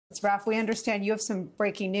Raf, we understand you have some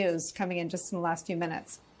breaking news coming in just in the last few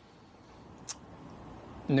minutes.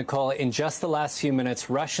 Nicole, in just the last few minutes,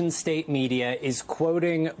 Russian state media is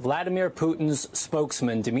quoting Vladimir Putin's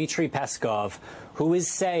spokesman, Dmitry Peskov, who is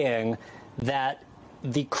saying that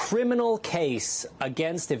the criminal case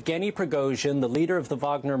against Yevgeny Prigozhin, the leader of the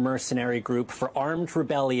Wagner mercenary group, for armed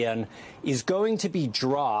rebellion is going to be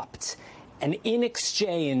dropped. And in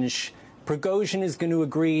exchange, Prigozhin is going to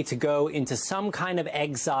agree to go into some kind of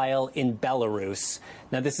exile in Belarus.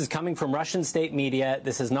 Now, this is coming from Russian state media.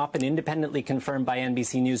 This has not been independently confirmed by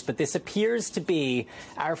NBC News, but this appears to be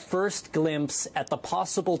our first glimpse at the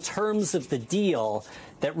possible terms of the deal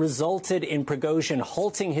that resulted in Prigozhin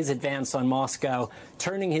halting his advance on Moscow,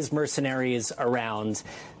 turning his mercenaries around.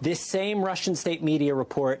 This same Russian state media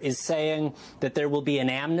report is saying that there will be an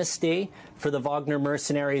amnesty for the Wagner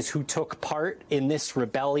mercenaries who took part in this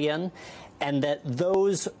rebellion, and that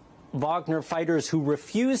those Wagner fighters who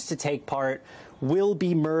refuse to take part will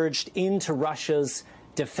be merged into Russia's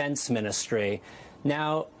defense ministry.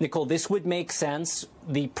 Now, Nicole, this would make sense.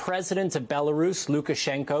 The president of Belarus,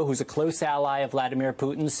 Lukashenko, who's a close ally of Vladimir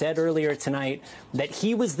Putin, said earlier tonight that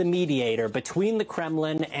he was the mediator between the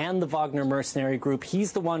Kremlin and the Wagner mercenary group.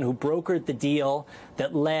 He's the one who brokered the deal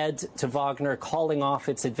that led to Wagner calling off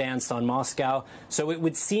its advance on Moscow. So it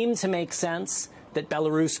would seem to make sense that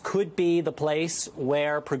Belarus could be the place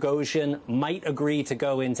where Prigozhin might agree to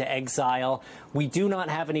go into exile. We do not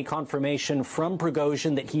have any confirmation from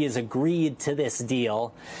Prigozhin that he has agreed to this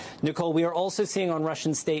deal. Nicole, we are also seeing on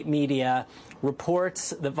Russian state media reports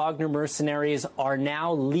that Wagner mercenaries are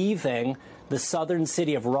now leaving the southern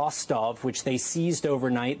city of Rostov, which they seized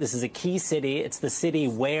overnight. This is a key city. It's the city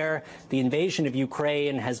where the invasion of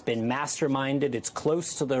Ukraine has been masterminded. It's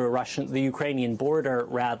close to the Ukrainian border,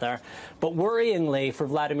 rather. But worryingly for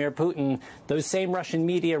Vladimir Putin, those same Russian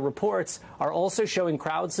media reports are also showing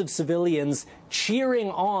crowds of civilians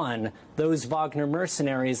cheering on those Wagner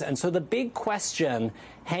mercenaries. And so the big question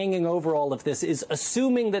hanging over all of this is,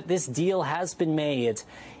 assuming that this deal has been made,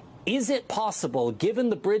 is it possible,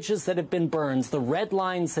 given the bridges that have been burned, the red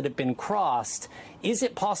lines that have been crossed, is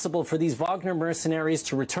it possible for these Wagner mercenaries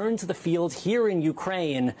to return to the field here in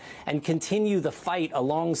Ukraine and continue the fight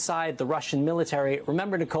alongside the Russian military?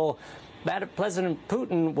 Remember, Nicole, President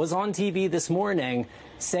Putin was on TV this morning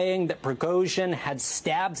saying that Prigozhin had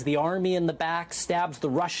stabbed the army in the back, stabbed the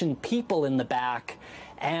Russian people in the back,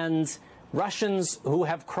 and Russians who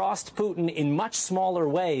have crossed Putin in much smaller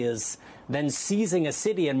ways than seizing a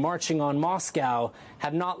city and marching on Moscow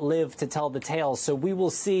have not lived to tell the tale. So we will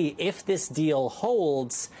see if this deal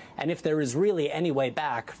holds and if there is really any way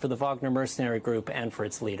back for the Wagner mercenary group and for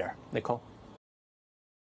its leader. Nicole?